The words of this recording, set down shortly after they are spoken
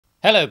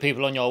Hello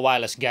people on your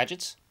wireless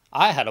gadgets.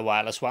 I had a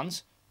wireless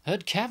once,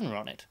 heard Kavana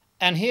on it,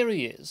 and here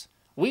he is.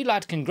 We'd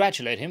like to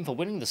congratulate him for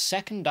winning the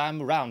second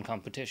Daim round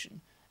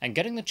competition and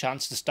getting the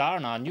chance to star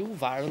in our new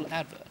viral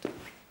advert.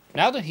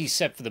 Now that he's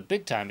set for the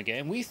big time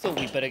again, we thought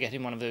we'd better get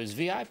him one of those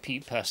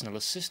VIP personal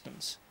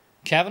assistants.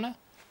 Kavana,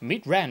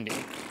 meet Randy.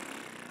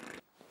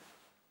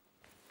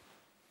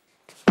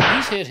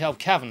 He's here to help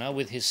Kavana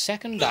with his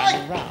second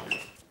Daim round.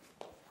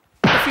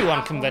 A few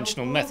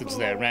unconventional methods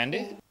there,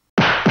 Randy.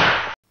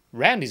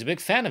 Randy's a big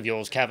fan of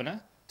yours,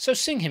 Kavana, so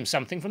sing him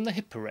something from the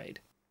hit parade.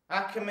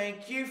 I can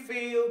make you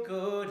feel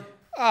good.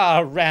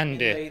 Ah,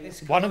 Randy,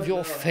 one of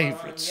your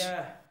favourites.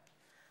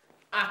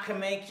 I can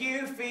make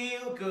you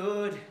feel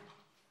good.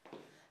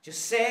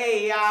 Just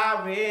say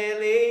I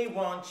really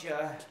want you.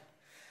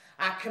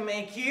 I can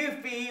make you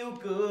feel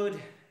good.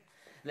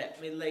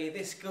 Let me lay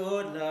this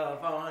good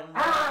love on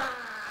you.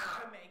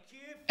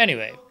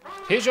 Anyway,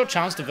 here's your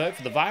chance to vote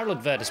for the viral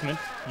advertisement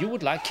you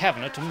would like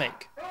Kavana to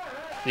make.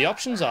 The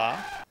options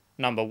are: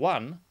 Number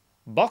 1,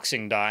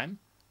 Boxing Daim,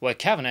 where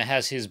Kavana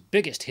has his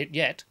biggest hit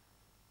yet.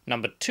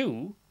 Number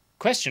 2,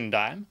 Question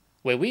Daim,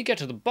 where we get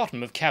to the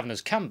bottom of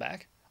Kavana's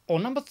comeback. Or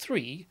number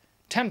 3,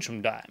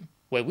 Tantrum Daim,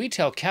 where we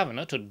tell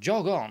Kavana to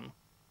jog on.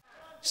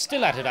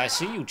 Still at it, I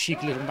see, you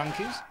cheeky little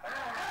monkeys.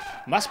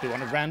 Must be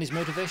one of Randy's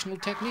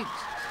motivational techniques.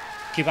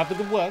 Keep up the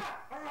good work,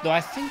 though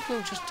I think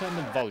we'll just turn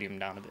the volume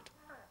down a bit.